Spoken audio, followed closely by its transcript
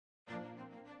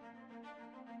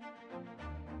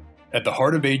At the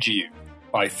heart of AGU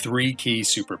lie three key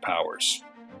superpowers.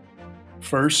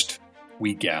 First,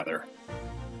 we gather.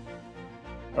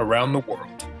 Around the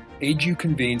world, AGU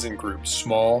convenes in groups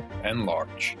small and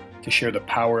large to share the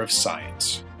power of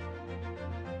science,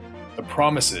 the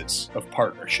promises of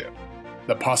partnership,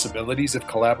 the possibilities of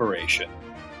collaboration,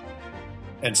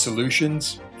 and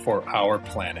solutions for our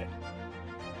planet.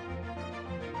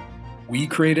 We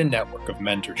create a network of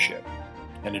mentorship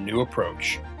and a new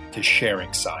approach to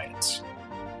sharing science.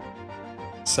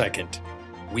 Second,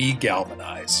 we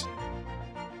galvanize.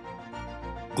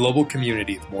 Global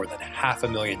community of more than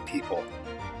 500,000 people,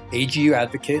 AGU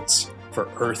advocates for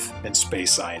Earth and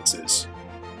space sciences,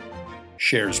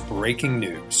 shares breaking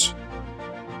news,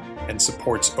 and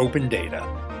supports open data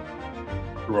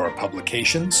through our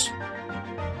publications,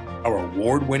 our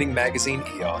award-winning magazine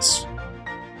EOS,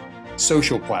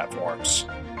 social platforms,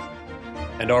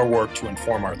 and our work to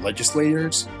inform our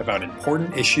legislators about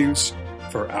important issues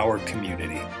for our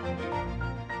community.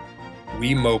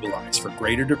 We mobilize for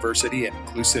greater diversity and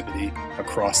inclusivity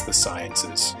across the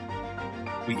sciences.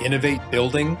 We innovate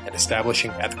building and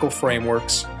establishing ethical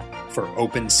frameworks for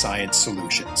open science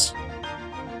solutions.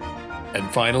 And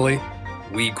finally,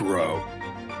 we grow.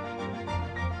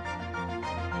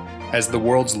 As the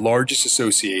world's largest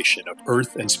association of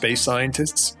Earth and space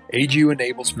scientists, AGU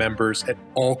enables members at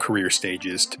all career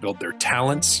stages to build their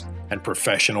talents and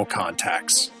professional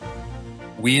contacts.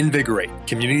 We invigorate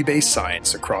community-based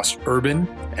science across urban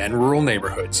and rural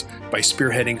neighborhoods by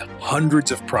spearheading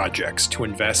hundreds of projects to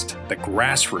invest the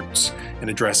grassroots in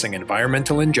addressing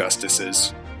environmental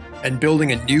injustices and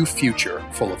building a new future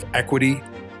full of equity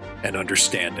and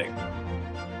understanding.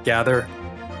 Gather,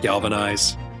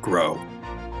 galvanize, grow.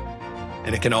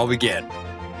 And it can all begin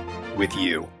with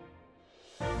you.